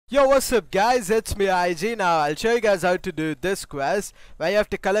Yo, what's up guys, it's me IG. Now I'll show you guys how to do this quest where you have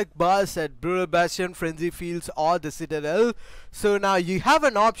to collect bars at Bastion, Frenzy Fields or the Citadel. So now you have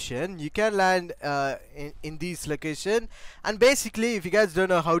an option, you can land in these location, and basically if you guys don't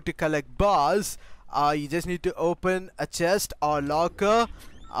know how to collect bars, you just need to open a chest or locker.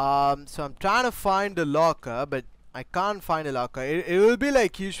 So I'm trying to find a locker but I can't find a locker. It will be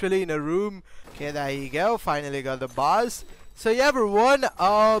like usually in a room. Okay, there you go, finally got the bars. So yeah everyone,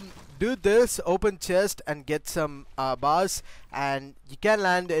 do this, open chest and get some bars, and you can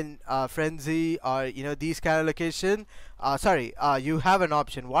land in Frenzy or these kind of location. You have an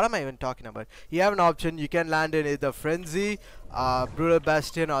option. What am I even talking about? You have an option, you can land in either Frenzy,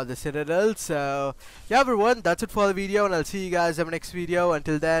 Bastion or the Citadel. So yeah everyone, that's it for the video and I'll see you guys in the next video.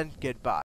 Until then, goodbye.